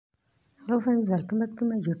Hello friends, welcome back to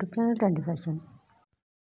my YouTube channel Trendy Fashion.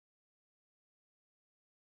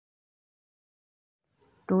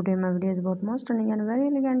 Today my video is about most stunning and very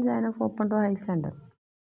elegant design of open toe high sandals.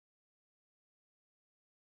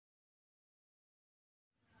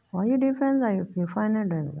 How are you dear friends? I hope you fine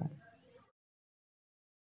and doing well.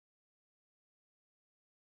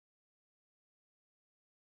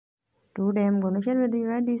 Today I am going to share with you a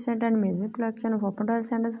very decent and amazing collection of open toe high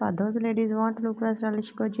sandals for those ladies who want to look very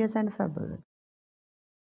stylish, gorgeous and fabulous.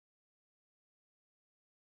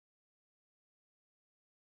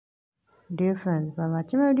 Dear friends, by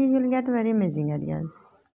watching my video you will get very amazing ideas.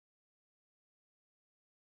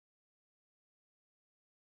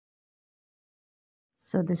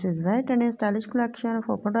 So this is very trendy and stylish collection of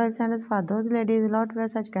open toe high sandals for those ladies who love to wear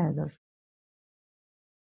such kinds of.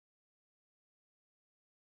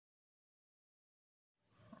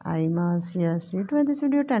 I must suggest you to make this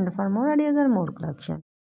video trend for more ideas and more collection.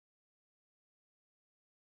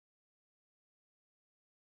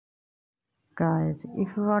 Guys,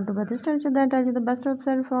 if you want to buy this tradition, then tell you the best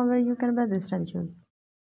website from where you can buy this traditions.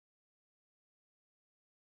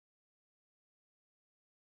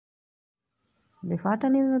 Before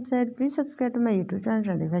turning the website, please subscribe to my YouTube channel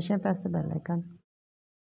Trendy Fashion and press the bell icon.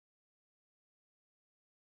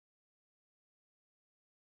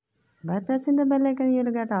 By pressing the bell icon, you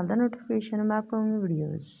will get all the notifications of my upcoming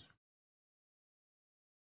videos.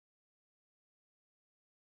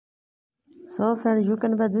 So friends, you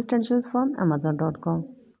can buy this traditions from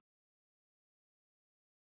Amazon.com.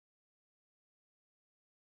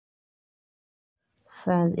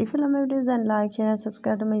 Friends, if you love my videos, then like, share and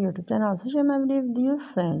subscribe to my YouTube channel. Also share my video with your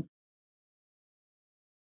friends.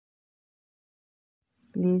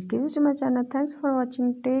 Please give it to my channel. Thanks for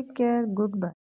watching. Take care. Goodbye.